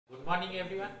morning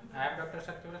everyone. I am Dr.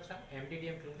 Satyabrata,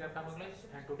 MBBS clinical pharmacologist,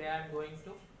 and today I am going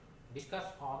to discuss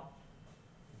on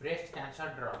breast cancer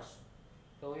drugs.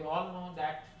 So we all know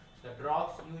that the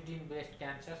drugs used in breast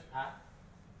cancers are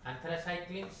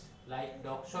anthracyclines like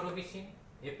doxorubicin,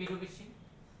 epirubicin,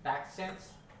 taxanes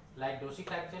like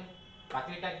docetaxel,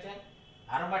 paclitaxel,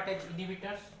 aromatase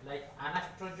inhibitors like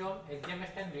anastrozole,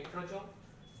 exemestane, letrozole,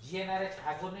 GnRH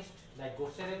agonist like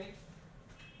goserelin,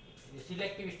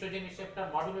 selective estrogen receptor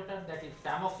modulator that is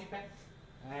tamoxifen,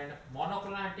 and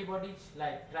monoclonal antibodies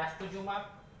like trastuzumab,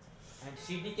 and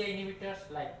CDK inhibitors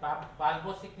like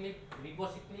palbociclib,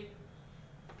 ribociclib,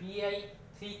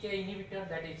 PI3K inhibitor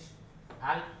that is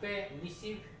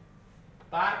alpelisib,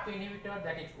 PARP inhibitor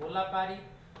that is olaparib,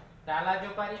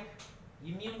 talazoparib,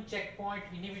 immune checkpoint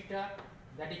inhibitor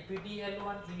that is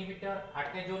PD-L1 inhibitor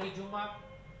atezolizumab,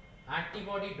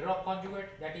 antibody drug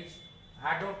conjugate that is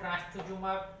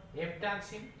adotrastuzumab,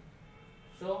 emtansine.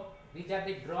 So these are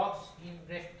the drugs in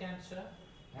breast cancer,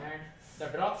 and the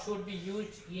drugs should be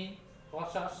used in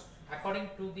process according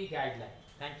to the guidelines.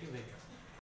 Thank you very much.